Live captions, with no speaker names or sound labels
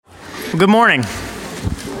Well, good morning.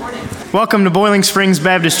 Welcome to Boiling Springs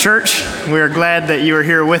Baptist Church. We are glad that you are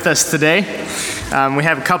here with us today. We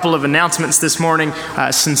have a couple of announcements this morning.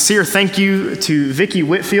 Sincere thank you to Vicki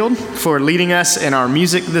Whitfield for leading us in our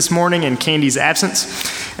music this morning in Candy's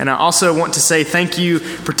absence. And I also want to say thank you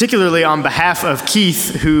particularly on behalf of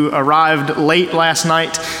Keith, who arrived late last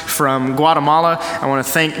night from Guatemala. I want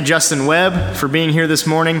to thank Justin Webb for being here this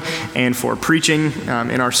morning and for preaching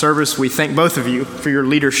in our service. We thank both of you for your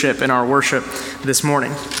leadership in our worship this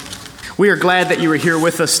morning. We are glad that you are here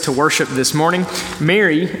with us to worship this morning.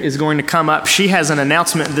 Mary is going to come up. She has an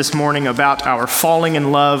announcement this morning about our Falling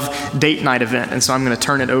in Love date night event, and so I'm going to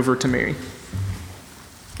turn it over to Mary.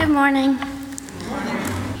 Good morning.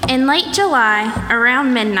 In late July,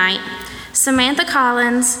 around midnight, Samantha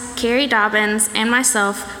Collins, Carrie Dobbins, and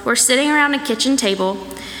myself were sitting around a kitchen table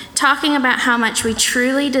talking about how much we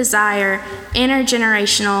truly desire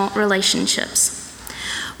intergenerational relationships.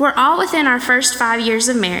 We're all within our first 5 years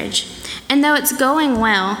of marriage, and though it's going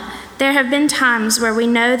well, there have been times where we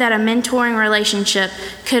know that a mentoring relationship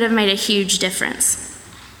could have made a huge difference.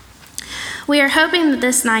 We are hoping that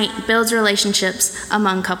this night builds relationships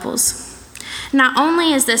among couples. Not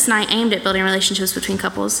only is this night aimed at building relationships between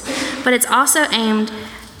couples, but it's also aimed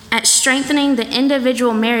at strengthening the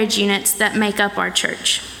individual marriage units that make up our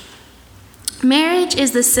church. Marriage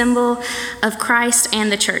is the symbol of Christ and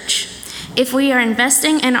the church. If we are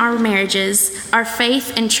investing in our marriages, our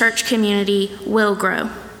faith and church community will grow.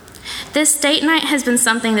 This date night has been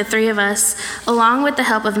something the three of us, along with the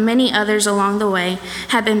help of many others along the way,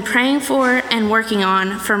 have been praying for and working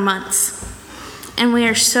on for months. And we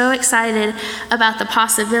are so excited about the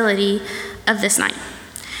possibility of this night.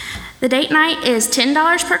 The date night is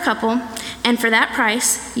 $10 per couple, and for that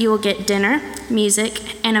price, you will get dinner,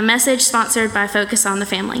 music, and a message sponsored by Focus on the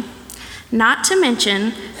Family. Not to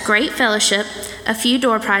mention great fellowship, a few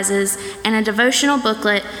door prizes, and a devotional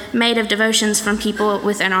booklet made of devotions from people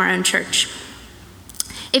within our own church.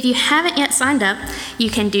 If you haven't yet signed up, you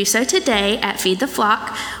can do so today at Feed the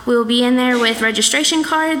Flock. We will be in there with registration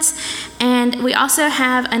cards, and we also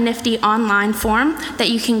have a nifty online form that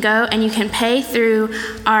you can go and you can pay through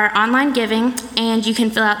our online giving, and you can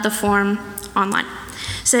fill out the form online.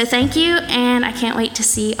 So thank you, and I can't wait to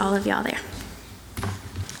see all of y'all there.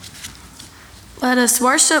 Let us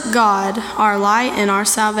worship God, our light and our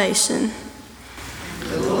salvation.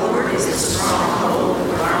 The Lord is a stronghold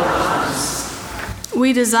of our lives.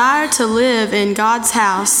 We desire to live in God's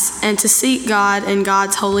house and to seek God in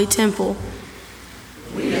God's holy temple.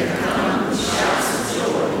 We have come with shouts of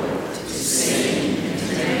joy to sing and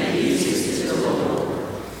to make music to the Lord.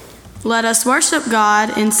 Let us worship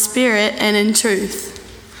God in spirit and in truth.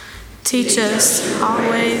 Teach us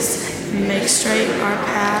always, make straight our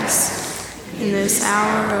paths in this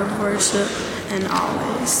hour of worship and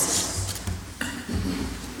always.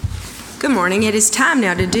 Good morning. It is time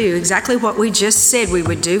now to do exactly what we just said we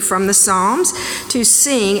would do from the Psalms, to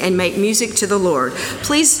sing and make music to the Lord.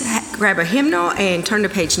 Please grab a hymnal and turn to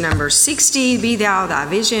page number 60, Be Thou Thy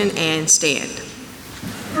Vision, and stand.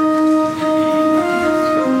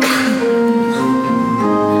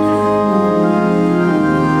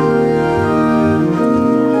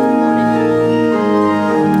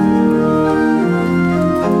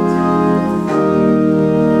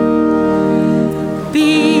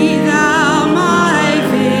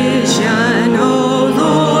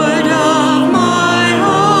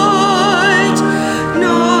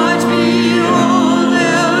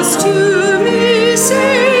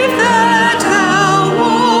 Save that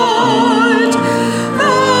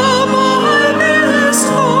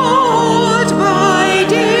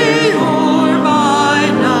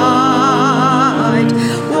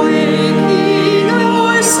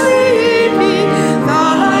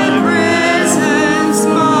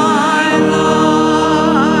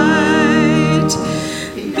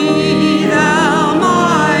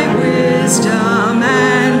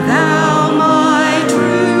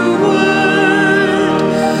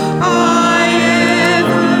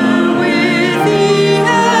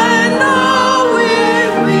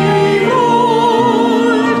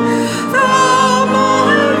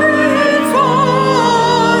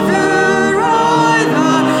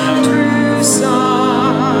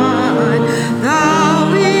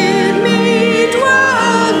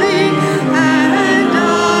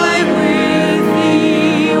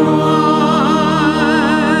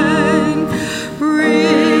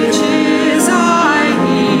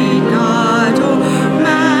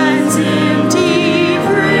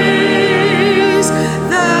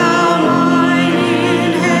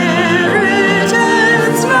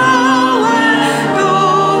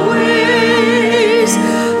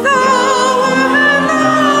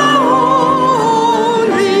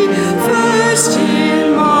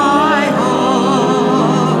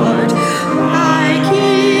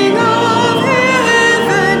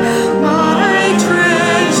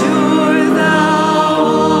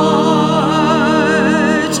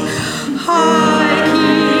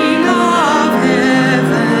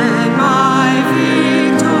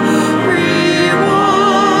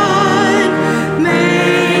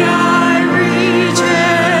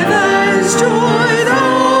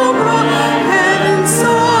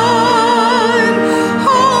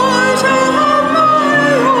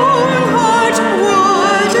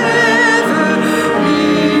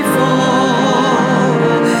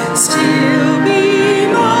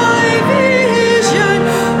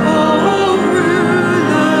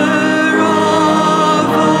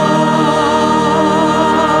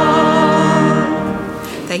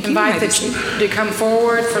to come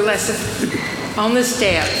forward for lesson on the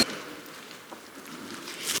step.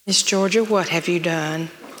 Miss Georgia, what have you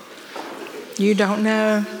done? You don't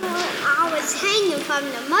know? I was hanging from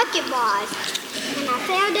the monkey bars, and I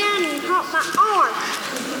fell down and hurt my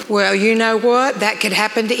arm. Well, you know what? That could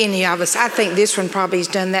happen to any of us. I think this one probably has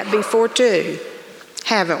done that before too,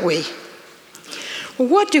 haven't we? Well,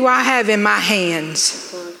 what do I have in my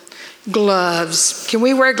hands? Gloves. Can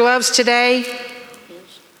we wear gloves today?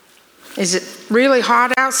 Is it really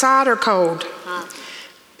hot outside or cold?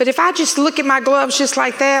 But if I just look at my gloves just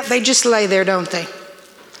like that, they just lay there, don't they?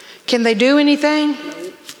 Can they do anything?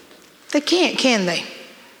 They can't, can they?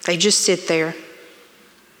 They just sit there.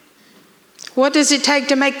 What does it take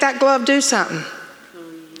to make that glove do something?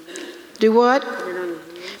 Do what?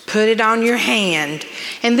 Put it on your hand.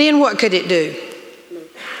 And then what could it do?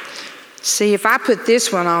 See, if I put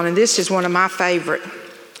this one on, and this is one of my favorite,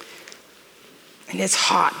 and it's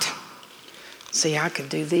hot. See, I could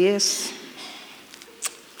do this.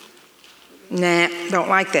 Nah, don't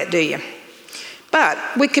like that, do you? But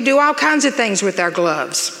we could do all kinds of things with our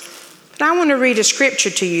gloves. But I want to read a scripture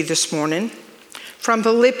to you this morning from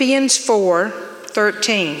Philippians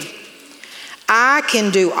 4:13. I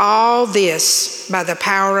can do all this by the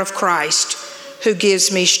power of Christ who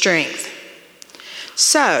gives me strength.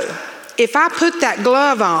 So, if I put that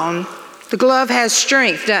glove on, the glove has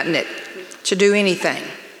strength, doesn't it, to do anything.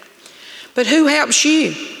 But who helps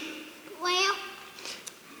you? Well,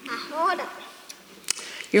 I hurt it.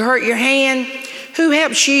 You hurt your hand? Who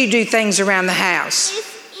helps you do things around the house?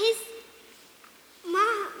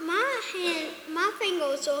 My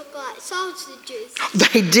fingers look like sausages.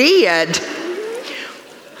 They did.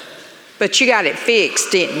 But you got it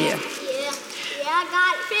fixed, didn't you? Yeah, I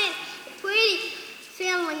got it fixed. Pretty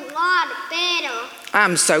feeling a lot better.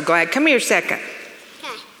 I'm so glad. Come here a second.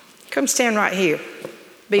 Okay. Come stand right here.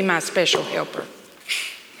 Be my special helper.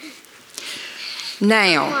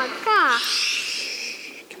 Now. Oh my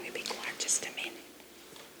gosh. Can we be quiet just a minute?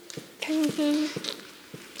 Mm-hmm.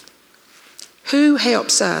 Who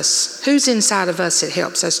helps us? Who's inside of us that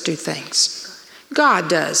helps us do things? God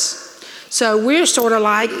does. So we're sort of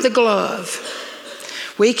like the glove.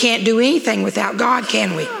 We can't do anything without God,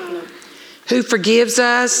 can we? Who forgives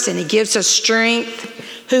us and He gives us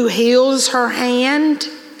strength? Who heals her hand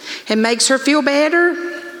and makes her feel better?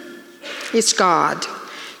 It's God.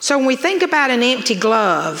 So when we think about an empty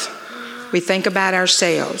glove, we think about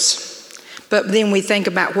ourselves. But then we think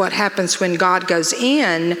about what happens when God goes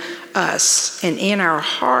in us and in our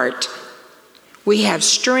heart. We have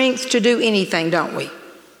strength to do anything, don't we?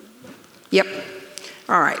 Yep.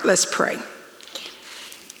 All right, let's pray.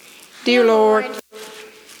 Dear Lord.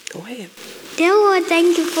 Go ahead. Dear Lord,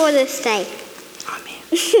 thank you for this day. Amen.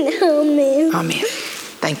 Amen. Amen.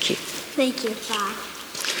 Thank you. Thank you, God.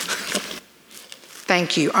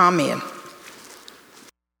 Thank you. Amen.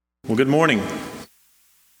 Well, good morning.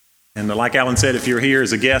 And like Alan said, if you're here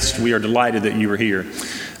as a guest, we are delighted that you are here.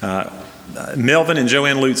 Melvin and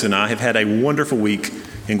Joanne Lutz and I have had a wonderful week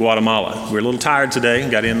in Guatemala. We're a little tired today,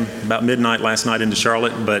 got in about midnight last night into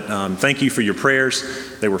Charlotte, but thank you for your prayers.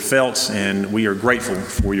 They were felt, and we are grateful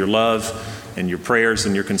for your love and your prayers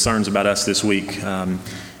and your concerns about us this week.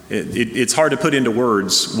 It's hard to put into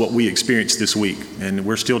words what we experienced this week, and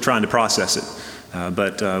we're still trying to process it.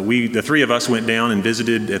 But the three of us went down and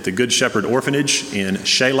visited at the Good Shepherd Orphanage in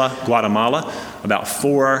Xela, Guatemala, about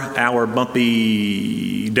 4-hour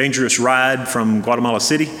bumpy, dangerous ride from Guatemala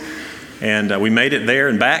City. And we made it there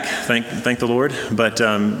and back, thank the Lord. But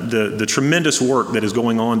the tremendous work that is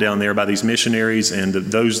going on down there by these missionaries and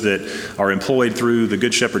those that are employed through the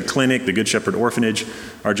Good Shepherd Clinic, the Good Shepherd Orphanage,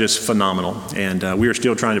 are just phenomenal. And we are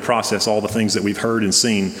still trying to process all the things that we've heard and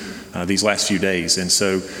seen these last few days. And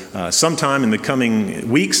so sometime in the coming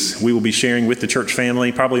weeks, we will be sharing with the church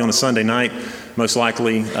family, probably on a Sunday night, most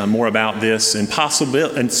likely, more about this and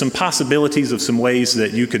some possibilities of some ways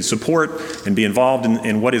that you could support and be involved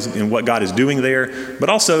in what God is doing there, but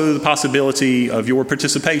also the possibility of your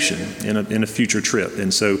participation in a future trip.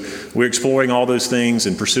 And so we're exploring all those things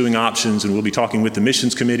and pursuing options, and we'll be talking with the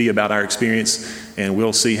missions committee about our experience, and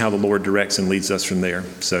we'll see how the Lord directs and leads us from there.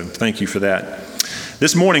 So thank you for that.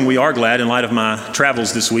 This morning, we are glad, in light of my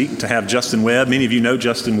travels this week, to have Justin Webb. Many of you know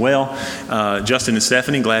Justin well. Justin and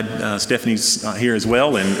Stephanie, glad Stephanie's here as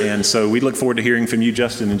well. And so we look forward to hearing from you,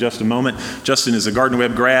 Justin, in just a moment. Justin is a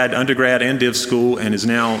Gardner-Webb grad, undergrad, and div school, and is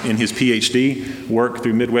now in his PhD work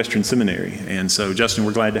through Midwestern Seminary. And so, Justin,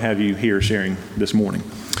 we're glad to have you here sharing this morning.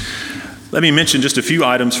 Let me mention just a few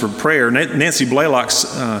items for prayer. Nancy Blaylock's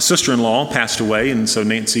sister-in-law passed away, and so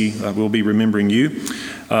Nancy will be remembering you.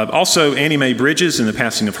 Also, Annie Mae Bridges in the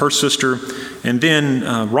passing of her sister. And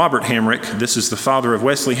then Robert Hamrick. This is the father of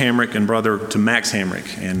Wesley Hamrick and brother to Max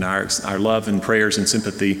Hamrick. And our love and prayers and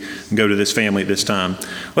sympathy go to this family at this time.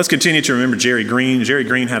 Let's continue to remember Jerry Green. Jerry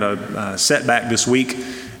Green had a setback this week,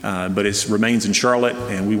 but it remains in Charlotte,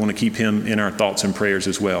 and we want to keep him in our thoughts and prayers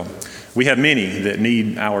as well. We have many that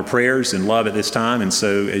need our prayers and love at this time, and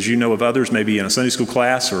so as you know of others, maybe in a Sunday school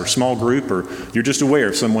class or a small group, or you're just aware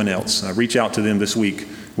of someone else, reach out to them this week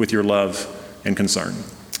with your love and concern.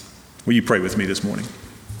 Will you pray with me this morning?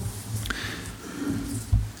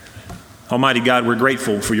 Almighty God, we're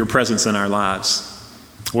grateful for your presence in our lives.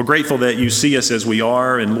 We're grateful that you see us as we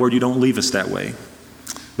are, and Lord, you don't leave us that way.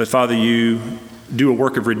 But Father, you do a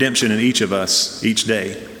work of redemption in each of us each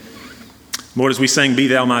day. Lord, as we sang, Be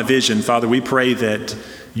Thou My Vision, Father, we pray that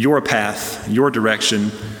your path, your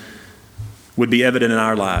direction would be evident in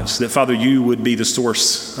our lives. That, Father, you would be the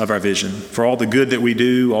source of our vision. For all the good that we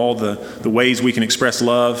do, all the ways we can express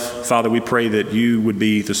love, Father, we pray that you would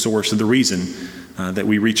be the source and the reason that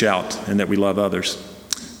we reach out and that we love others.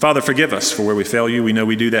 Father, forgive us for where we fail you. We know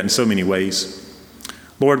we do that in so many ways.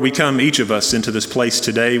 Lord, we come, each of us, into this place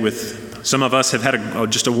today with, some of us have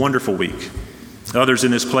had just a wonderful week. Others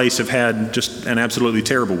in this place have had just an absolutely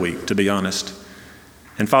terrible week, to be honest.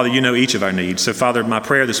 And Father, you know each of our needs. So Father, my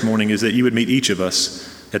prayer this morning is that you would meet each of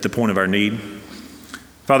us at the point of our need.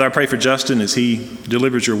 Father, I pray for Justin as he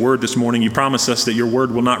delivers your word this morning. You promise us that your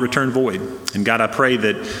word will not return void. And God, I pray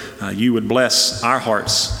that you would bless our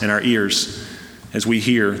hearts and our ears as we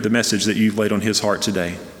hear the message that you've laid on his heart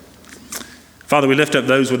today. Father, we lift up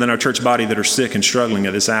those within our church body that are sick and struggling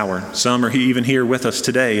at this hour. Some are even here with us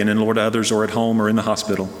today, and then, Lord, others are at home or in the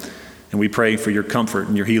hospital. And we pray for your comfort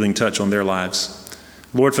and your healing touch on their lives.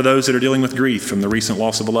 Lord, for those that are dealing with grief from the recent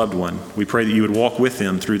loss of a loved one, we pray that you would walk with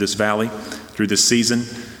them through this valley, through this season,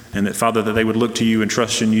 and that, Father, that they would look to you and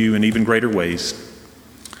trust in you in even greater ways.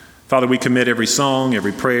 Father, we commit every song,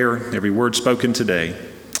 every prayer, every word spoken today,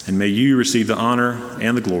 and may you receive the honor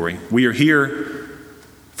and the glory. We are here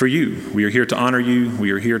for you. We are here to honor you. We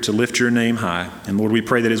are here to lift your name high. And Lord, we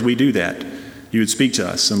pray that as we do that, you would speak to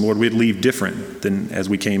us. And Lord, we'd leave different than as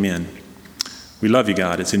we came in. We love you,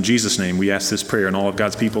 God. It's in Jesus' name we ask this prayer, and all of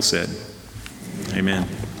God's people said, amen.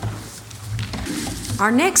 Our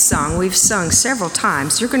next song we've sung several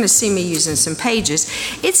times. You're going to see me using some pages.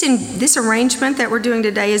 It's in this arrangement that we're doing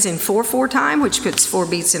today is in 4/4 time, which puts 4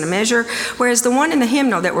 beats in a measure, whereas the one in the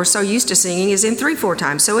hymnal that we're so used to singing is in 3/4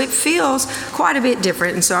 time. So it feels quite a bit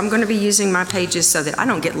different, and so I'm going to be using my pages so that I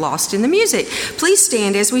don't get lost in the music. Please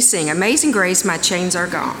stand as we sing Amazing Grace, My Chains Are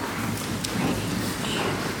Gone.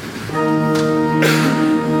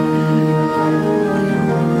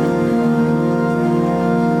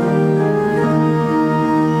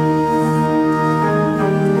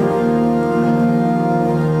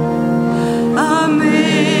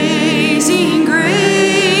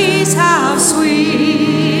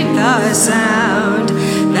 Sound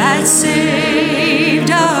that saved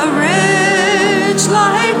a wretch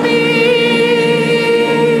like me.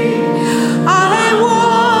 I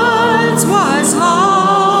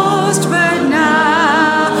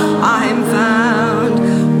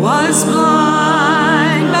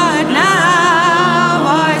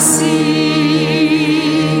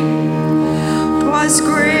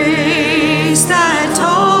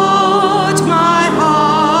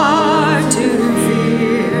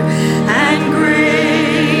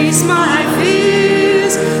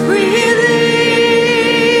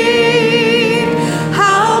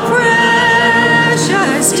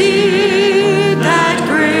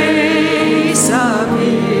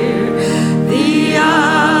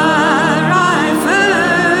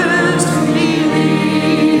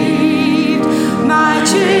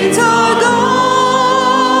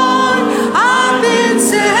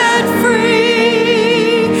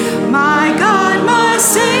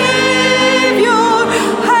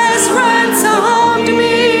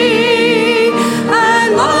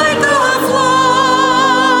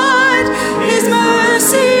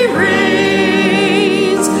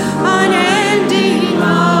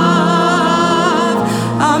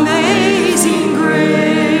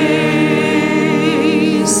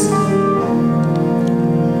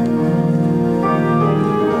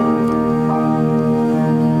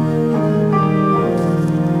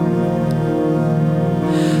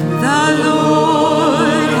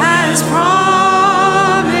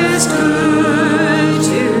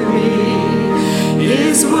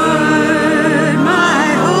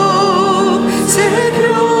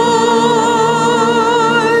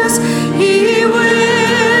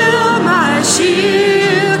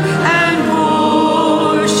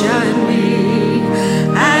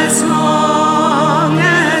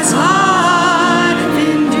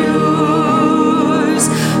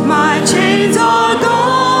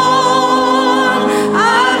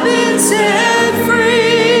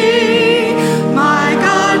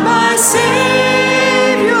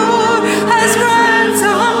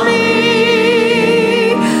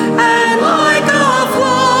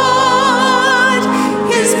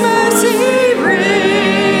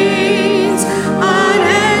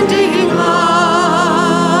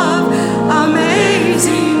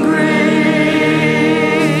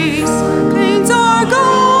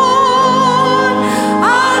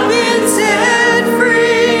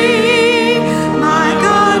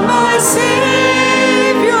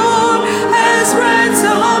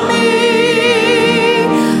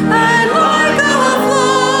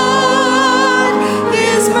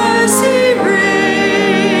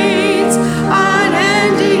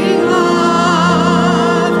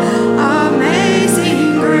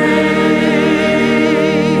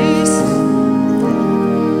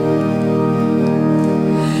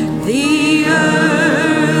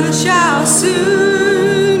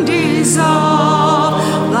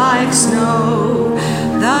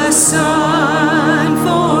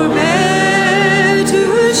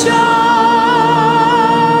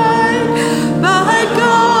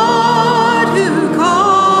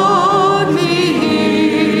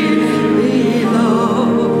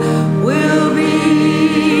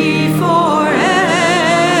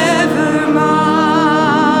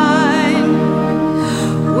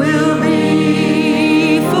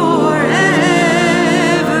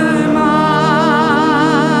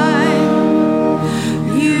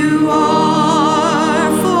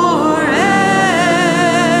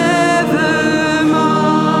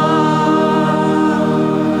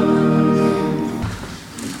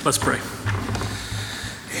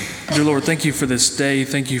Lord, thank you for this day.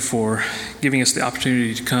 Thank you for giving us the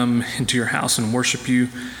opportunity to come into your house and worship you.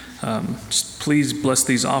 Just please bless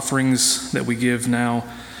these offerings that we give now.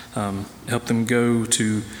 Help them go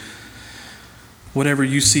to whatever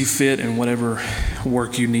you see fit and whatever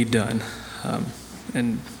work you need done.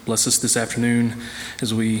 And bless us this afternoon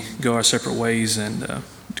as we go our separate ways and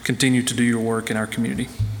continue to do your work in our community.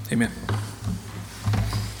 Amen.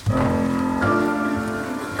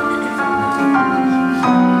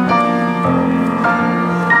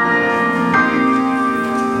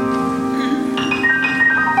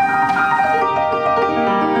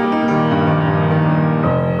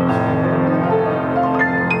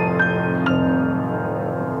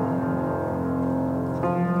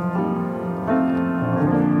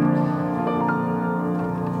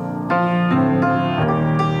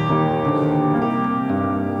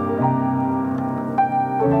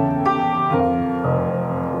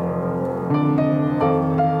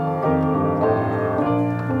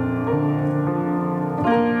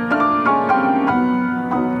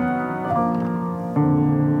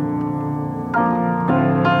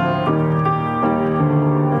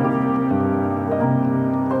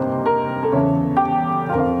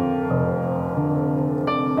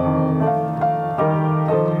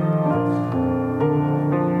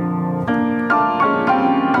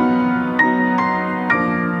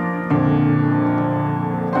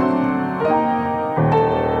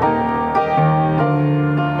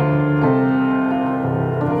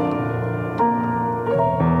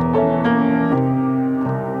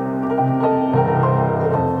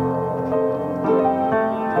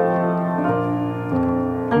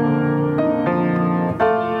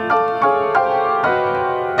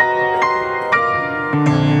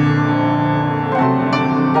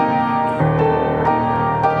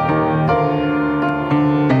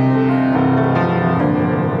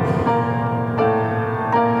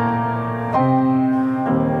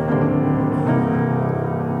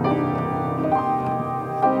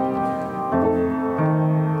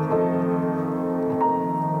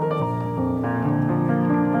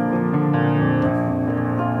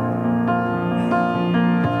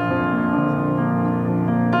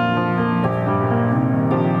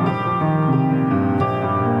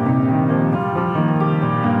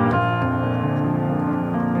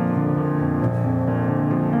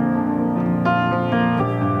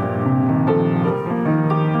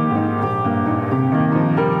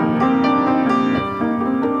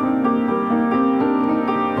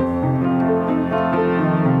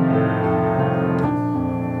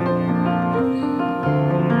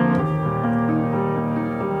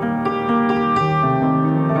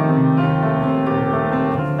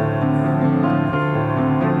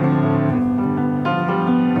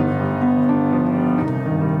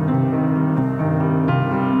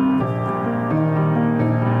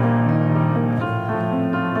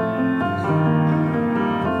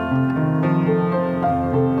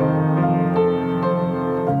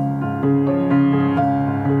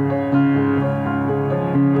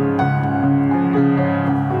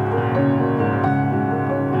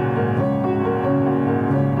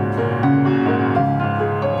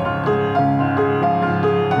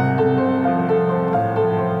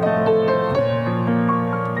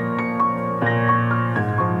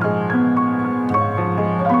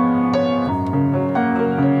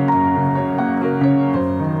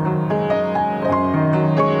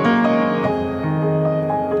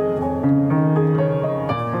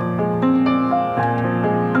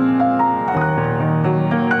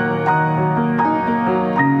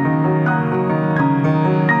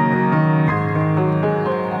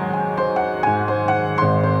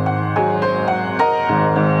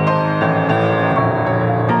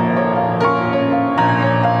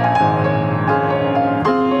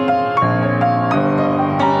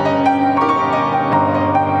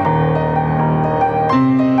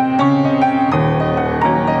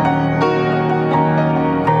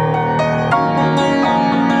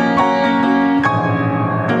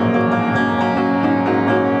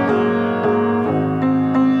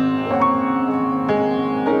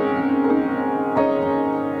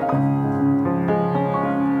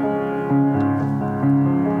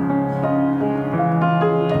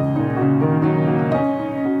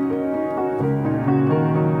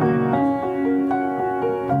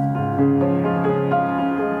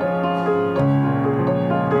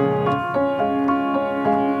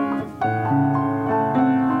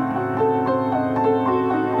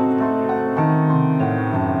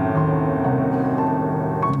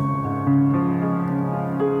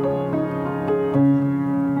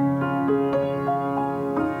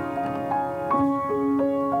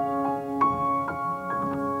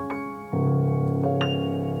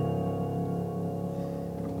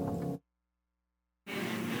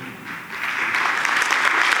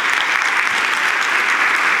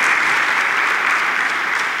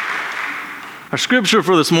 Our scripture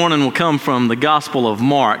for this morning will come from the Gospel of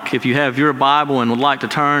Mark. If you have your Bible and would like to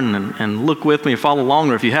turn and look with me or follow along,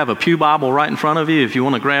 or if you have a pew Bible right in front of you, if you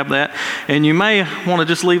want to grab that. And you may want to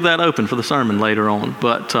just leave that open for the sermon later on.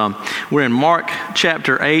 But we're in Mark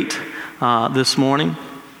chapter 8 this morning.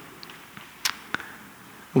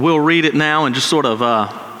 We'll read it now and just sort of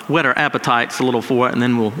whet our appetites a little for it, and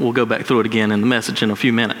then we'll go back through it again in the message in a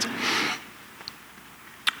few minutes.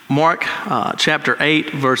 Mark chapter 8,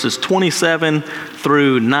 verses 27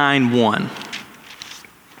 through 9:1.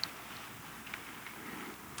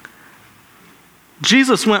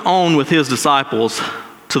 Jesus went on with his disciples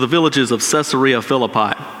to the villages of Caesarea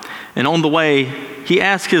Philippi, and on the way he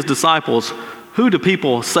asked his disciples, "Who do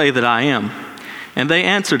people say that I am?" And they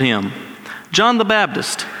answered him, "John the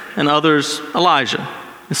Baptist, and others Elijah,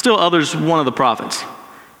 and still others one of the prophets."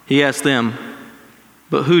 He asked them,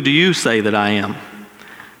 "But who do you say that I am?"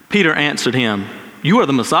 Peter answered him, "You are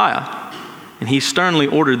the Messiah." And he sternly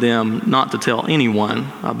ordered them not to tell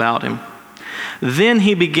anyone about him. Then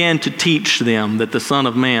he began to teach them that the Son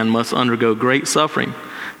of Man must undergo great suffering,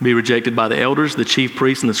 be rejected by the elders, the chief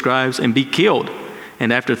priests, and the scribes, and be killed,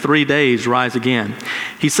 and after 3 days rise again.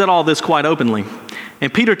 He said all this quite openly.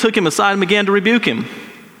 And Peter took him aside and began to rebuke him.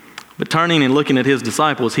 But turning and looking at his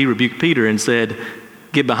disciples, he rebuked Peter and said,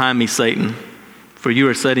 "Get behind me, Satan. For you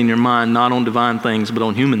are setting your mind not on divine things, but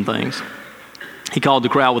on human things." He called the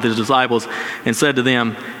crowd with his disciples and said to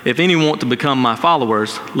them, "If any want to become my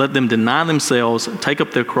followers, let them deny themselves, take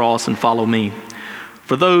up their cross, and follow me.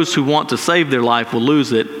 For those who want to save their life will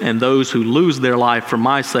lose it, and those who lose their life for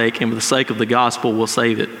my sake and for the sake of the gospel will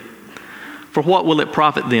save it. For what will it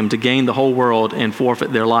profit them to gain the whole world and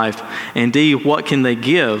forfeit their life? Indeed, what can they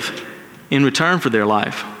give in return for their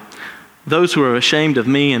life? Those who are ashamed of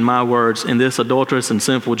me and my words in this adulterous and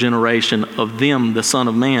sinful generation, of them the Son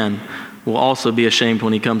of Man will also be ashamed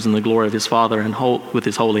when he comes in the glory of his Father and with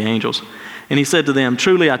his holy angels." And he said to them,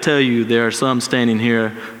 "Truly I tell you, there are some standing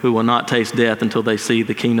here who will not taste death until they see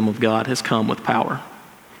the kingdom of God has come with power."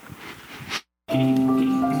 Every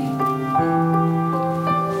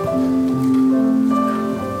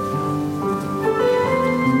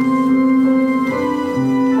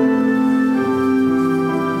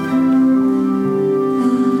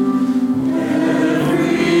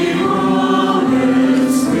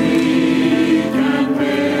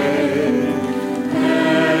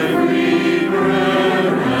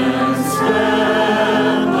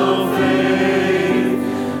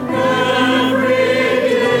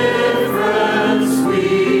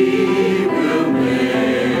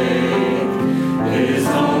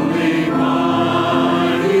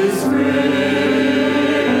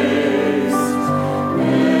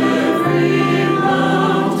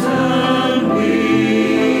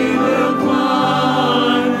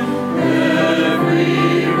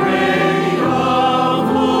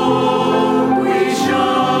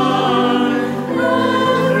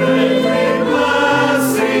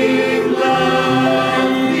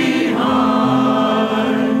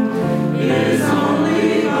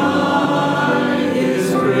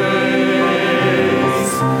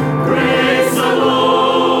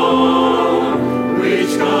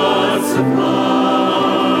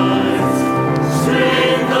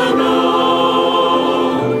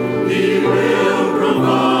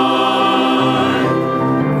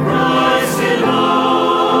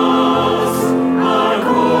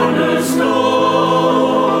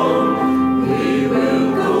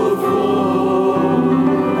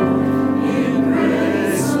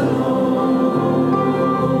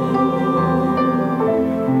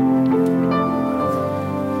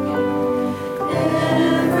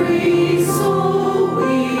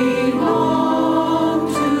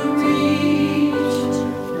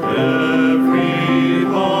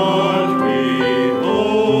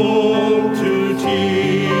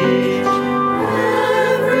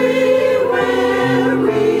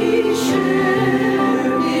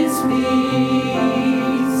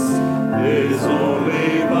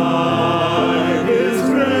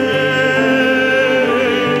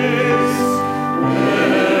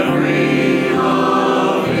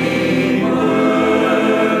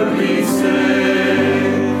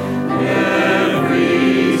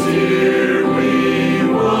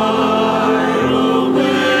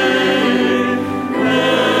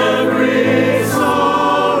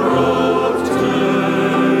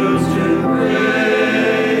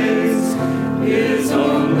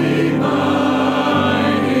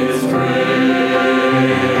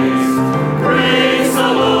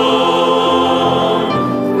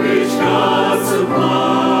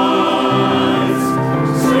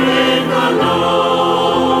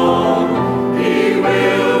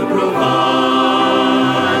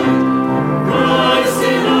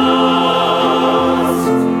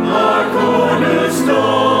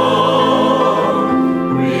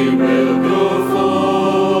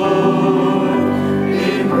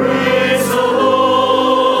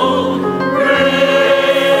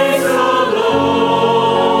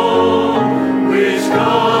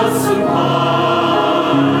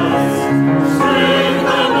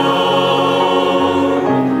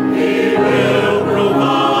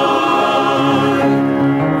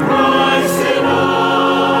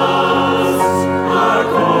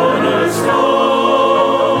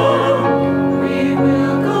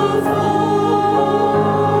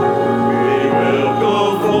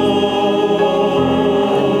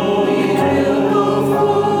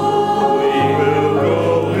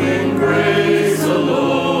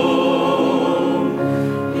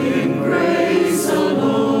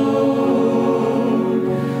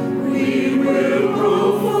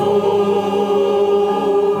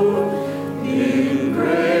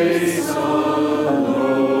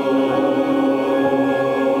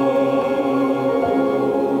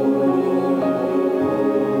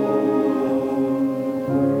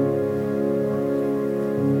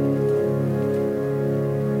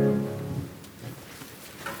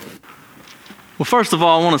First of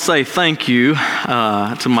all, I want to say thank you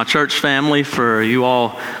to my church family for you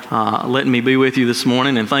all letting me be with you this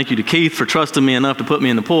morning, and thank you to Keith for trusting me enough to put me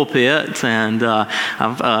in the pulpit. And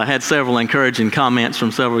I've had several encouraging comments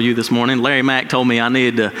from several of you this morning. Larry Mack told me I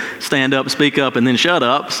needed to stand up, speak up, and then shut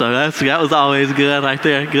up, so that was always good right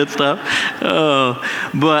there, good stuff.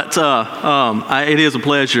 It is a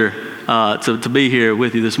pleasure to be here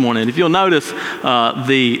with you this morning. If you'll notice,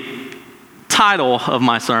 the title of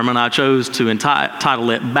my sermon, I chose to entitle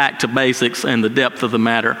it Back to Basics and the Depth of the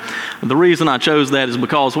Matter. The reason I chose that is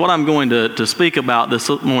because what I'm going to speak about this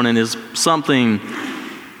morning is something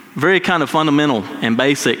very kind of fundamental and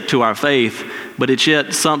basic to our faith, but it's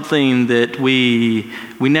yet something that we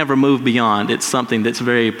never move beyond. It's something that's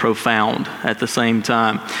very profound at the same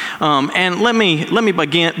time. And let me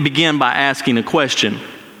begin by asking a question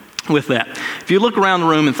with that. If you look around the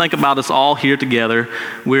room and think about us all here together,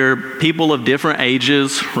 we're people of different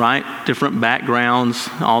ages, right? Different backgrounds,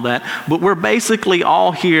 all that. But we're basically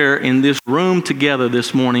all here in this room together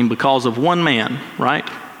this morning because of one man, right?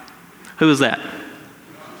 Who is that?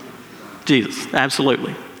 Jesus.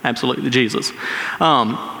 Absolutely, Jesus.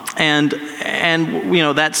 And you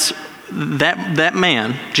know, that's that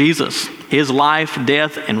man, Jesus. His life,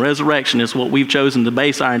 death, and resurrection is what we've chosen to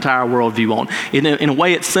base our entire worldview on. In a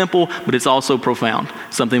way, it's simple, but it's also profound,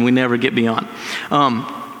 something we never get beyond.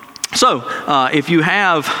 So, if you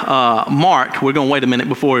have Mark, we're going to wait a minute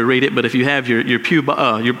before we read it, but if you have your Pew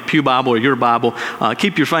Bible or your Bible,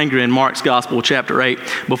 keep your finger in Mark's Gospel, chapter 8.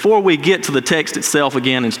 Before we get to the text itself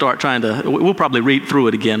again and start we'll probably read through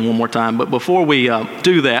it again one more time, but before we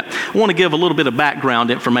do that, I want to give a little bit of background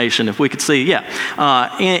information, if we could see.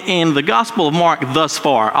 In the Gospel of Mark thus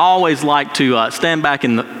far, I always like to stand back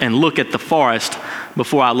and look at the forest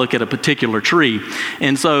before I look at a particular tree.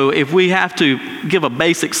 And so if we have to give a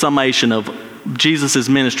basic summation of Jesus'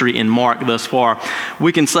 ministry in Mark thus far,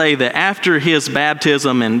 we can say that after his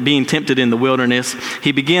baptism and being tempted in the wilderness,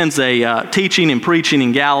 he begins a teaching and preaching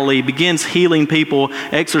in Galilee, begins healing people,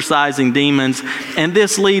 exorcising demons, and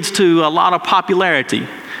this leads to a lot of popularity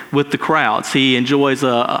with the crowds. He enjoys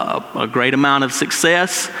a great amount of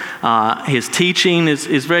success. His teaching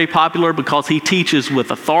is very popular because he teaches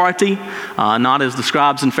with authority, not as the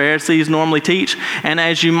scribes and Pharisees normally teach. And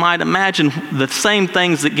as you might imagine, the same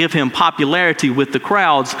things that give him popularity with the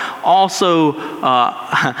crowds also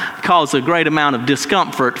cause a great amount of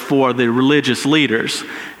discomfort for the religious leaders.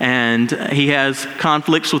 And he has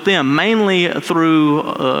conflicts with them, mainly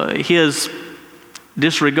through his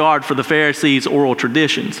disregard for the Pharisees' oral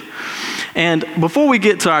traditions. And before we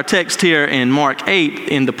get to our text here in Mark 8,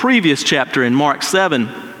 in the previous chapter in Mark 7,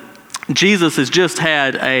 Jesus has just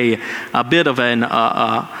had a bit of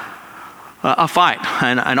a fight,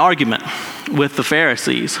 an argument with the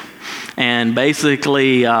Pharisees, and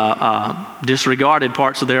basically disregarded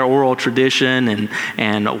parts of their oral tradition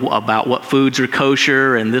and about what foods are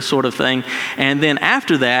kosher and this sort of thing. And then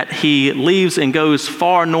after that, he leaves and goes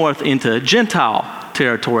far north into Gentile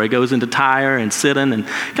territory, goes into Tyre and Sidon and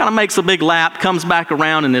kind of makes a big lap, comes back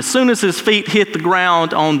around, and as soon as his feet hit the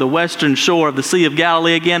ground on the western shore of the Sea of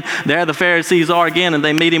Galilee again, there the Pharisees are again, and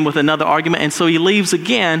they meet him with another argument. And so he leaves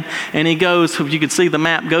again, and he goes, if you can see the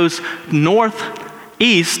map, goes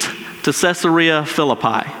northeast to Caesarea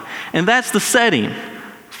Philippi. And that's the setting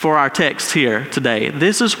for our text here today.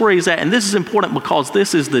 This is where he's at, and this is important because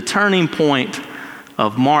this is the turning point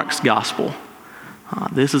of Mark's gospel.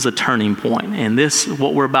 This is a turning point, and this,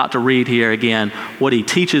 what we're about to read here again, what he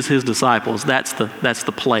teaches his disciples, that's the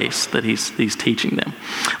place that he's teaching them.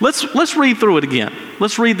 Let's read through it again.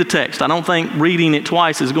 Let's read the text. I don't think reading it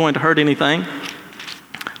twice is going to hurt anything.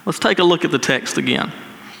 Let's take a look at the text again.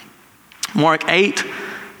 Mark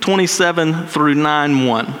 8:27 through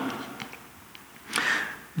 9:1.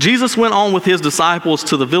 Jesus went on with his disciples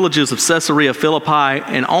to the villages of Caesarea Philippi,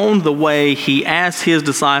 and on the way he asked his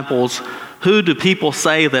disciples, "Who do people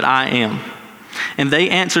say that I am?" And they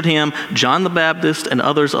answered him, "John the Baptist, and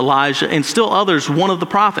others Elijah, and still others one of the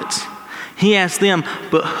prophets." He asked them,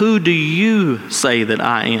 "But who do you say that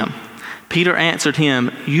I am?" Peter answered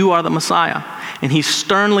him, "You are the Messiah." And he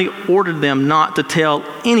sternly ordered them not to tell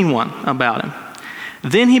anyone about him.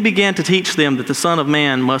 Then he began to teach them that the Son of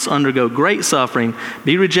Man must undergo great suffering,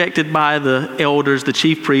 be rejected by the elders, the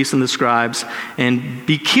chief priests, and the scribes, and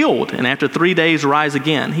be killed, and after 3 days rise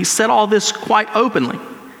again. He said all this quite openly.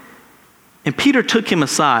 And Peter took him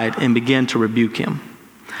aside and began to rebuke him.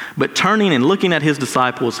 But turning and looking at his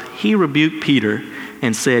disciples, he rebuked Peter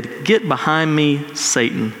and said, "Get behind me,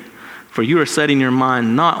 Satan, for you are setting your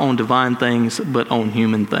mind not on divine things, but on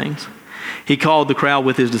human things." He called the crowd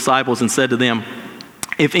with his disciples and said to them,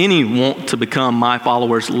 If any want to become my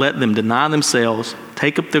followers, let them deny themselves,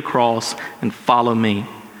 take up their cross, and follow me.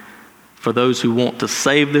 For those who want to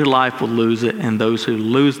save their life will lose it, and those who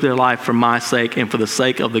lose their life for my sake and for the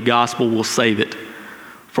sake of the gospel will save it.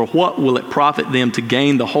 For what will it profit them to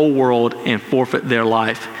gain the whole world and forfeit their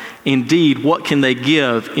life? Indeed, what can they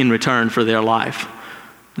give in return for their life?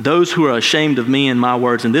 Those who are ashamed of me and my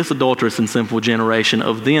words in this adulterous and sinful generation,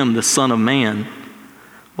 of them the Son of Man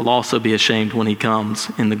will also be ashamed when he comes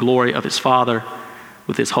in the glory of his Father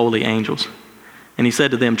with his holy angels. And he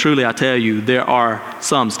said to them, truly I tell you, there are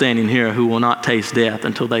some standing here who will not taste death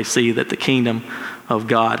until they see that the kingdom of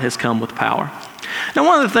God has come with power. Now,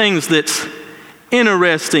 one of the things that's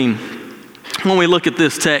interesting when we look at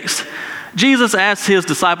this text, Jesus asked his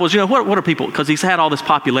disciples, what are people, because he's had all this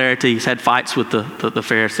popularity, he's had fights with the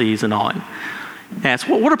Pharisees and all. And he asked,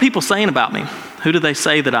 what are people saying about me? Who do they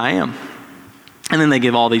say that I am? And then they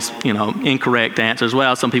give all these, incorrect answers.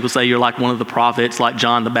 Well, some people say you're like one of the prophets, like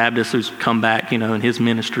John the Baptist who's come back, in his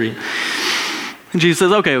ministry. And Jesus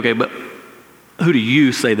says, okay, but who do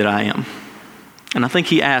you say that I am? And I think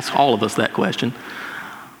he asks all of us that question.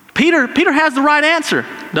 Peter has the right answer,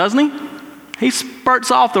 doesn't he? He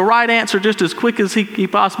spurts off the right answer just as quick as he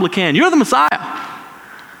possibly can. You're the Messiah.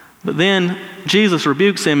 But then Jesus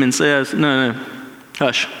rebukes him and says, no,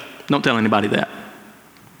 hush, don't tell anybody that.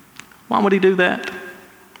 Why would he do that?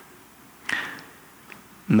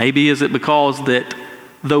 Maybe is it because that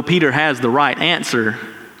though Peter has the right answer,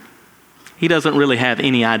 he doesn't really have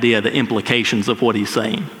any idea the implications of what he's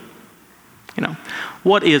saying.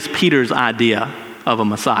 What is Peter's idea of a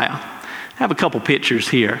Messiah? I have a couple pictures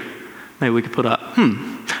here. Maybe we could put up.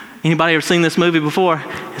 Anybody ever seen this movie before?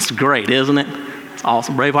 It's great, isn't it? It's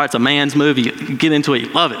awesome. Braveheart's a man's movie. You get into it, you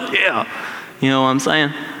love it. Yeah. You know what I'm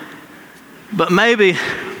saying? But maybe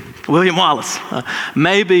William Wallace.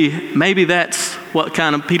 Maybe that's what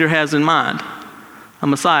kind of Peter has in mind. A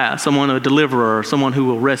Messiah, a deliverer, someone who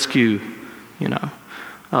will rescue,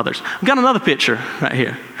 others. I've got another picture right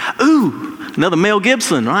here. Ooh, another Mel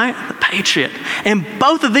Gibson, right? The Patriot. And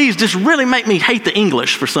both of these just really make me hate the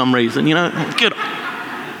English for some reason, Good.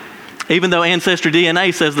 Even though Ancestry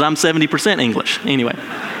DNA says that I'm 70% English. Anyway.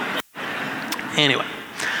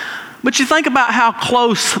 But you think about how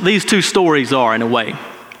close these two stories are in a way.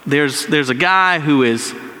 There's a guy who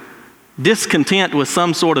is discontent with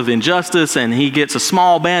some sort of injustice, and he gets a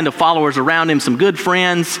small band of followers around him, some good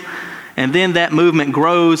friends, and then that movement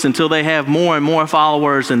grows until they have more and more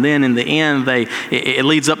followers, and then in the end it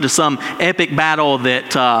leads up to some epic battle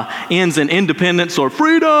that ends in independence or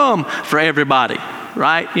freedom for everybody,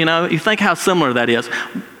 right? You think how similar that is.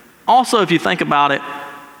 Also, if you think about it,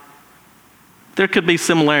 there could be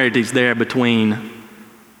similarities there between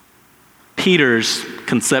Peter's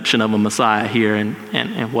conception of a Messiah here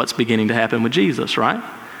and what's beginning to happen with Jesus, right?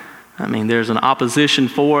 I mean, there's an opposition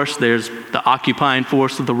force, there's the occupying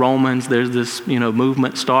force of the Romans, there's this,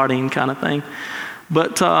 movement starting kind of thing.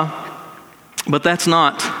 But that's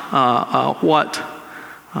not what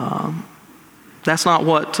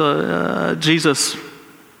Jesus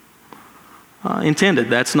intended.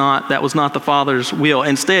 That was not the Father's will.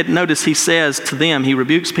 Instead, notice he says to them, he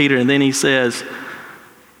rebukes Peter, and then he says,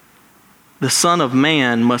 the Son of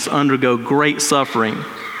Man must undergo great suffering.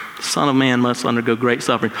 The Son of Man must undergo great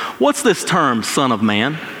suffering. What's this term, Son of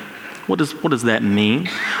Man? What does that mean?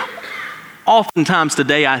 Oftentimes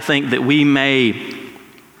today, I think that we may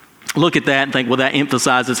look at that and think, well, that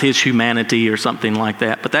emphasizes his humanity or something like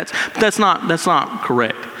that. But that's not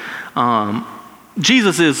correct.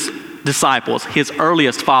 Jesus' disciples, his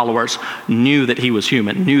earliest followers, knew that he was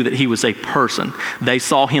human, knew that he was a person. They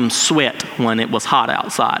saw him sweat when it was hot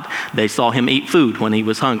outside. They saw him eat food when he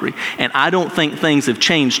was hungry. And I don't think things have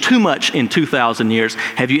changed too much in 2,000 years.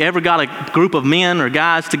 Have you ever got a group of men or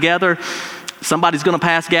guys together? Somebody's going to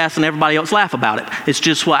pass gas and everybody else laugh about it. It's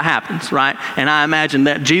just what happens, right? And I imagine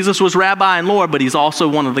that Jesus was Rabbi and Lord, but he's also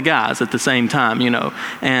one of the guys at the same time,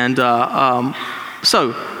 And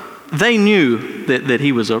so they knew that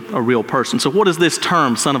he was a real person. So what is this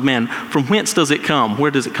term, Son of Man? From whence does it come?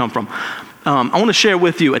 Where does it come from? I want to share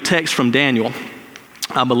with you a text from Daniel.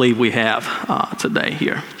 I believe we have today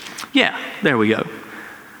here. Yeah, there we go.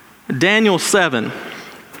 Daniel 7,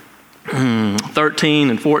 13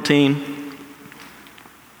 and 14.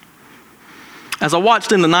 As I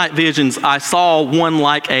watched in the night visions, I saw one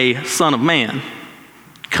like a son of man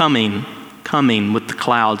coming with the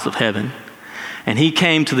clouds of heaven. And he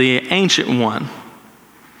came to the Ancient One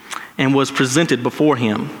and was presented before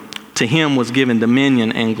him. To To him was given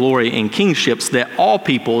dominion and glory and kingships, that all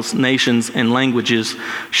peoples, nations, and languages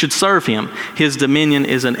should serve him. His dominion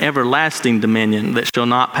is an everlasting dominion that shall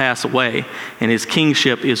not pass away, and his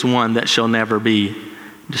kingship is one that shall never be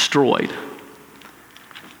destroyed.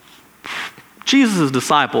 Jesus'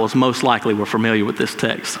 disciples most likely were familiar with this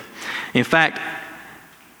text. In fact,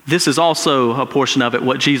 this is also a portion of it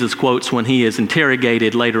what Jesus quotes when he is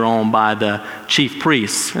interrogated later on by the chief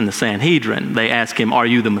priests in the Sanhedrin. They ask him, "Are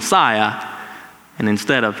you the Messiah?" And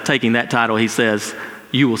instead of taking that title, he says,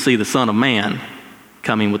 "You will see the Son of Man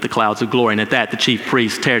coming with the clouds of glory." And at that, the chief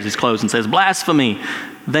priest tears his clothes and says, "Blasphemy!"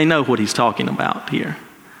 They know what he's talking about here.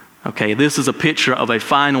 Okay, this is a picture of a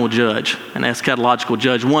final judge, an eschatological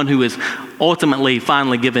judge, one who is ultimately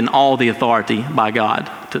finally given all the authority by God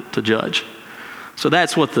to judge. So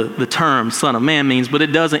that's what the term Son of Man means, but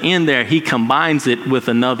it doesn't end there. He combines it with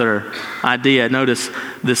another idea. Notice,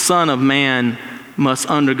 the Son of Man must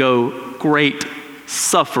undergo great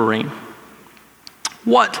suffering.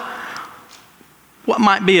 What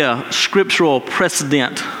might be a scriptural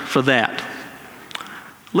precedent for that?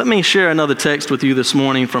 Let me share another text with you this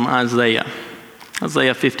morning from Isaiah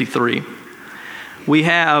 53. We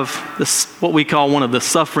have this, what we call one of the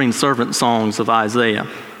suffering servant songs of Isaiah.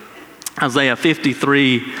 Isaiah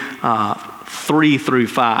 53, 3 through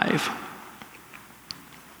 5.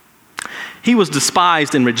 He was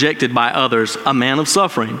despised and rejected by others, a man of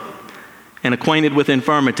suffering, and acquainted with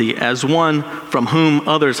infirmity, as one from whom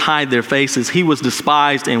others hide their faces. He was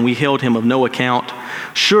despised, and we held him of no account.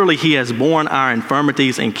 Surely he has borne our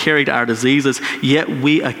infirmities and carried our diseases, yet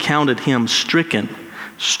we accounted him stricken,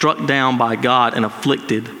 struck down by God, and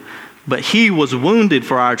afflicted. But he was wounded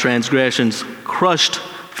for our transgressions, crushed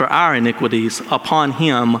for our iniquities. Upon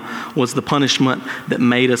him was the punishment that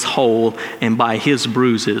made us whole, and by his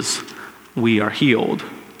bruises we are healed.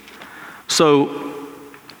 So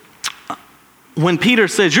when Peter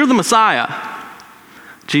says, "You're the Messiah,"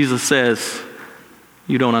 Jesus says,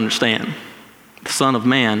 "You don't understand. The Son of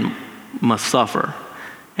Man must suffer."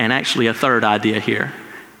 And actually a third idea here,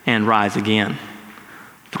 and rise again.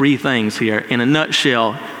 Three things here. In a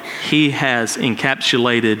nutshell, he has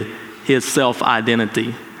encapsulated his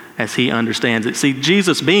self-identity as he understands it. See,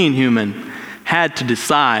 Jesus, being human, had to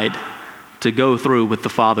decide to go through with the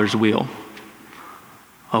Father's will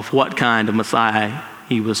of what kind of Messiah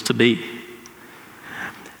he was to be.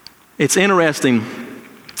 It's interesting,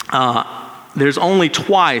 there's only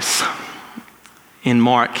twice in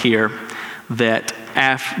Mark here that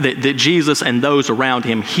Jesus and those around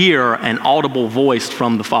him hear an audible voice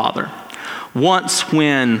from the Father. Once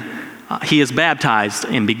when he is baptized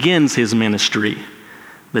and begins his ministry,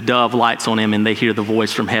 the dove lights on him and they hear the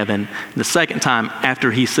voice from heaven. The second time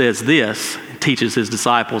after he says this, teaches his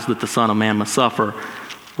disciples that the Son of Man must suffer,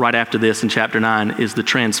 right after this in chapter 9 is the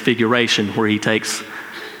transfiguration, where he takes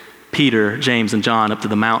Peter, James, and John up to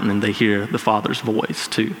the mountain and they hear the Father's voice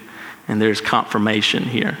too. And there's confirmation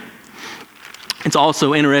here. It's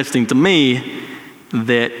also interesting to me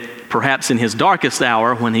that perhaps in his darkest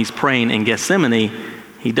hour, when he's praying in Gethsemane,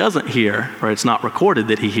 he doesn't hear, or it's not recorded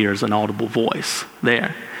that he hears an audible voice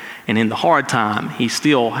there. And in the hard time, he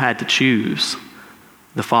still had to choose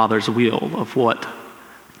the Father's will of what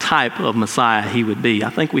type of Messiah he would be.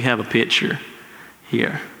 I think we have a picture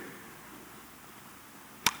here.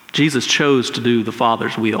 Jesus chose to do the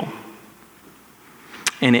Father's will.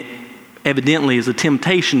 And it evidently is a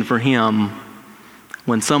temptation for him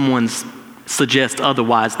when someone suggests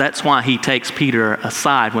otherwise. That's why he takes Peter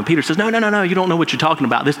aside. When Peter says, no, you don't know what you're talking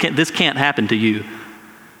about. This can't happen to you.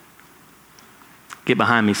 Get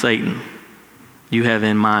behind me, Satan. You have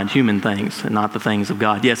in mind human things and not the things of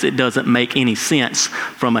God. Yes, it doesn't make any sense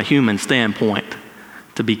from a human standpoint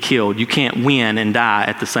to be killed. You can't win and die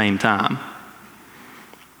at the same time.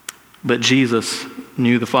 But Jesus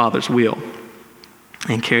knew the Father's will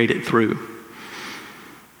and carried it through.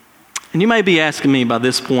 And you may be asking me by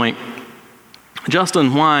this point,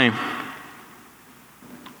 Justin, why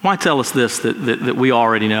tell us this that we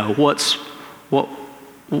already know?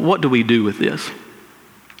 What do we do with this?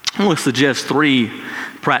 I'm going to suggest three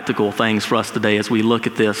practical things for us today as we look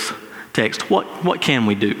at this text. What can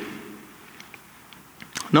we do?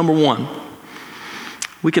 Number one,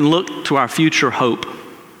 we can look to our future hope.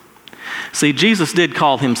 See, Jesus did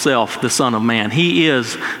call himself the Son of Man. He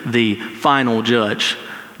is the final judge,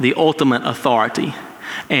 the ultimate authority.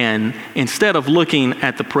 And instead of looking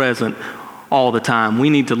at the present all the time, we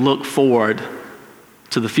need to look forward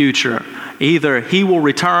to the future. Either he will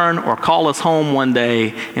return or call us home one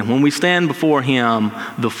day, and when we stand before him,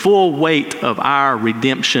 the full weight of our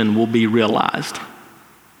redemption will be realized.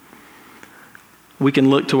 We can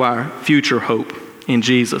look to our future hope. in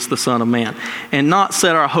Jesus, the Son of Man, and not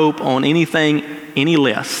set our hope on anything any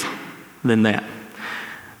less than that.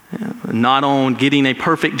 Not on getting a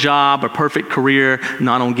perfect job, a perfect career,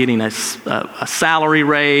 not on getting a salary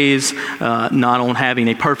raise, not on having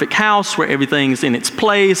a perfect house where everything's in its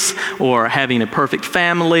place, or having a perfect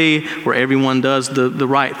family where everyone does the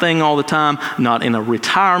right thing all the time, not in a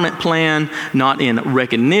retirement plan, not in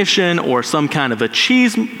recognition or some kind of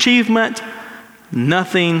achievement,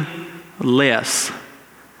 nothing less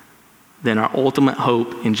than our ultimate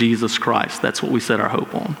hope in Jesus Christ. That's what we set our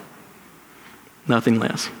hope on. Nothing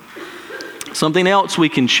less. Something else we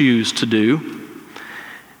can choose to do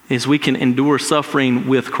is we can endure suffering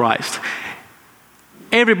with Christ.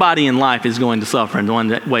 Everybody in life is going to suffer in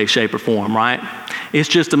one way, shape, or form, right? It's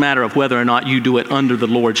just a matter of whether or not you do it under the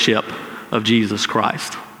lordship of Jesus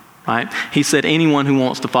Christ, right? He said, anyone who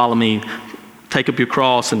wants to follow me, take up your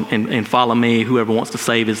cross and follow me. Whoever wants to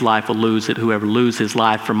save his life will lose it. Whoever loses his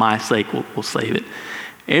life for my sake will save it.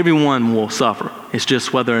 Everyone will suffer. It's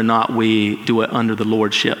just whether or not we do it under the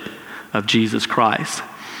lordship of Jesus Christ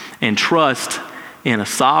and trust in a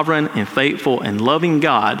sovereign and faithful and loving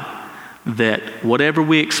God that whatever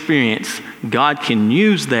we experience, God can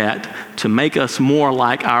use that to make us more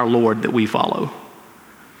like our Lord that we follow.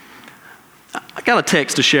 I got a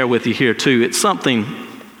text to share with you here too. It's something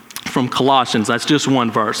from Colossians. That's just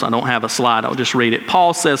one verse. I don't have a slide. I'll just read it.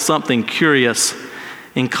 Paul says something curious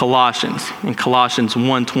in Colossians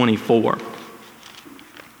 1:24.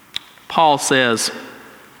 Paul says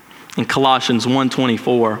in Colossians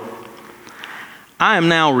 1:24, I am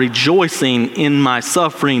now rejoicing in my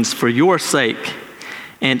sufferings for your sake,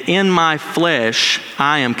 and in my flesh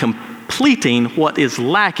I am completing what is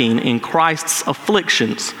lacking in Christ's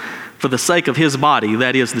afflictions for the sake of his body,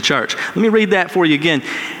 that is the church. Let me read that for you again.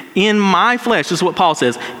 In my flesh, this is what Paul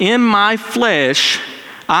says, in my flesh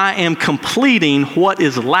I am completing what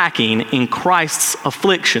is lacking in Christ's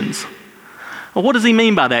afflictions. Well, what does he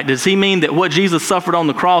mean by that? Does he mean that what Jesus suffered on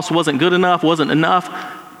the cross wasn't good enough, wasn't enough?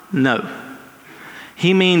 No.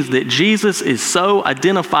 He means that Jesus is so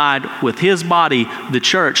identified with his body, the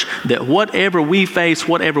church, that whatever we face,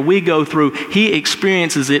 whatever we go through, he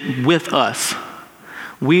experiences it with us.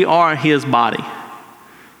 We are his body.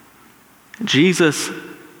 Jesus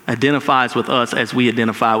identifies with us as we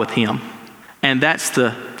identify with him. And that's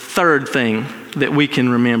the third thing that we can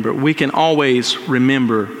remember. We can always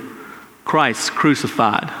remember Christ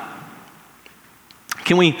crucified.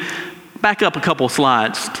 Can we back up a couple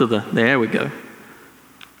slides to there we go.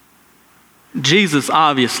 Jesus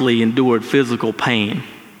obviously endured physical pain.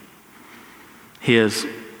 His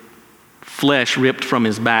flesh ripped from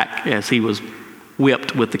his back as he was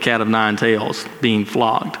whipped with the cat of nine tails, being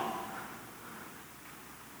flogged,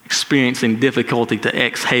 experiencing difficulty to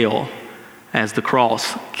exhale as the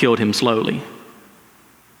cross killed him slowly.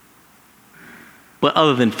 But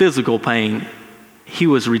other than physical pain, he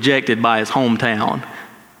was rejected by his hometown.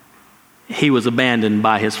 He was abandoned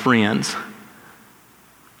by his friends.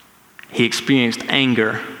 He experienced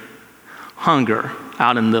anger, hunger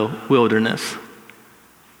out in the wilderness.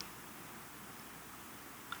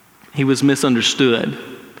 He was misunderstood.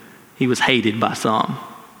 He was hated by some.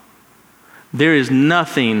 There is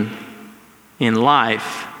nothing in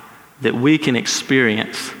life that we can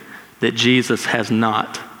experience that Jesus has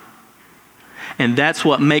not. And that's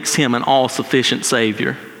what makes him an all-sufficient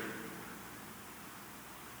Savior.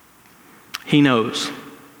 He knows.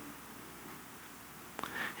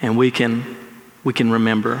 And we can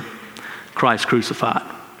remember Christ crucified.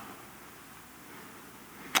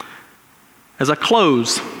 As I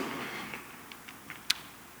close,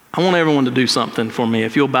 I want everyone to do something for me.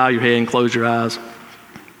 If you'll bow your head and close your eyes.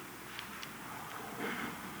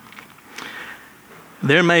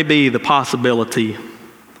 There may be the possibility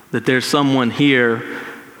that there's someone here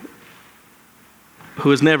who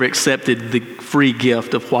has never accepted the free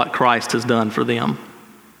gift of what Christ has done for them.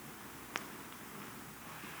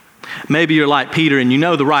 Maybe you're like Peter and you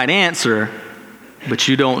know the right answer, but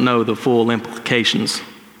you don't know the full implications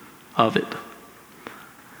of it.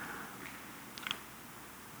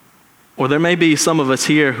 Or there may be some of us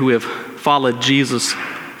here who have followed Jesus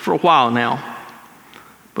for a while now,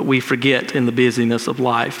 but we forget in the busyness of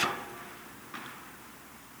life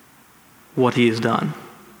what he has done.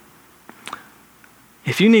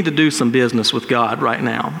 If you need to do some business with God right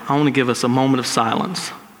now, I want to give us a moment of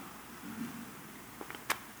silence.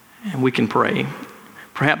 And we can pray.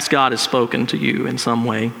 Perhaps God has spoken to you in some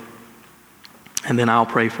way, and then I'll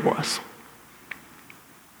pray for us.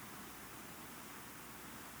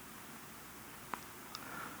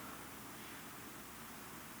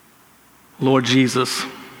 Lord Jesus,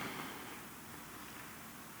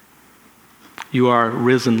 You are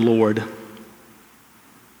risen Lord.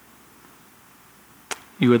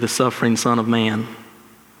 You are the suffering Son of Man.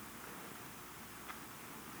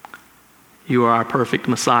 You are our perfect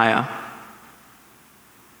Messiah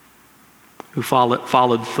who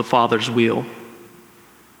followed the Father's will.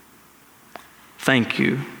 Thank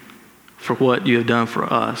you for what you have done for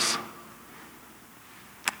us.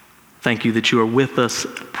 Thank you that you are with us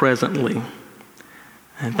presently.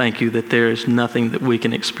 And thank you that there is nothing that we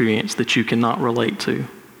can experience that you cannot relate to.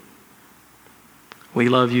 We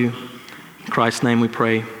love you. In Christ's name we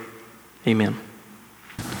pray. Amen.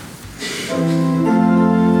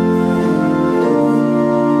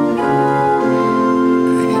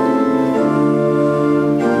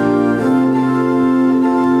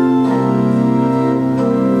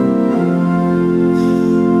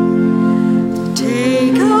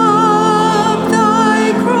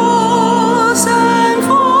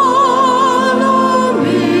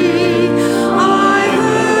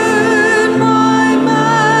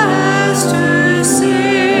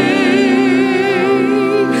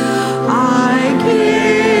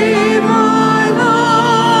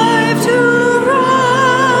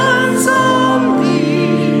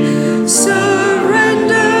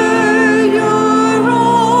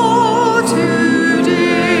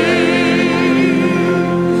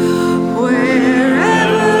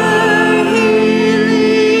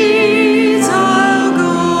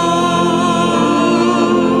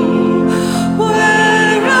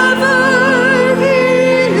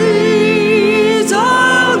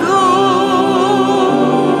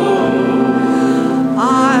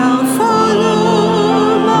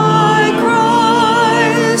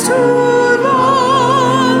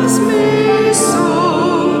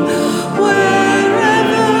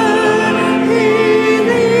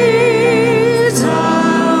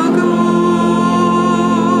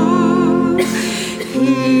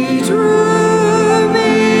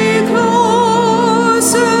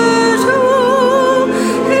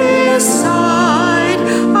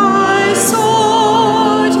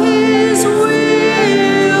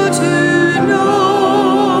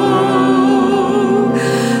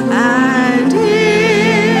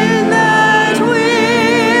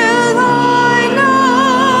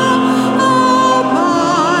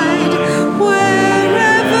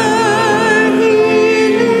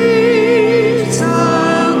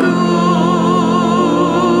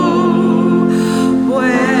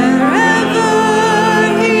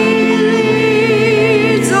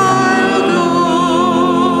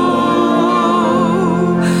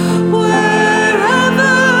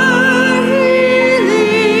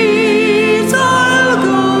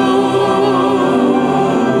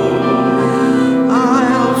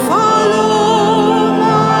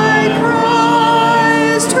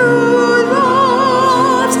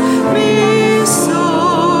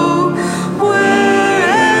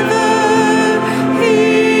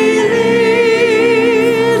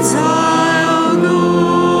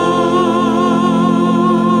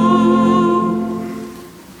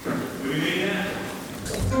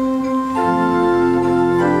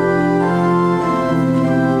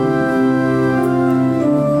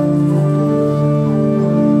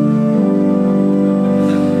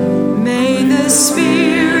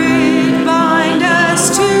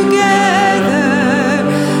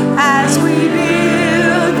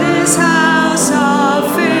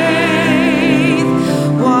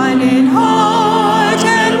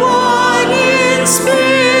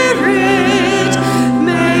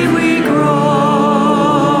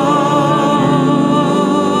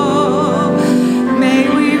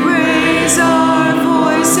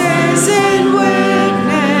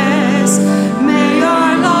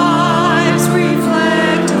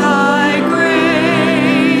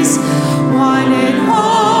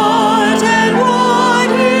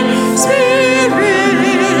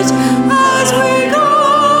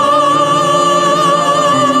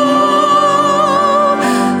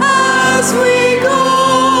 As we go.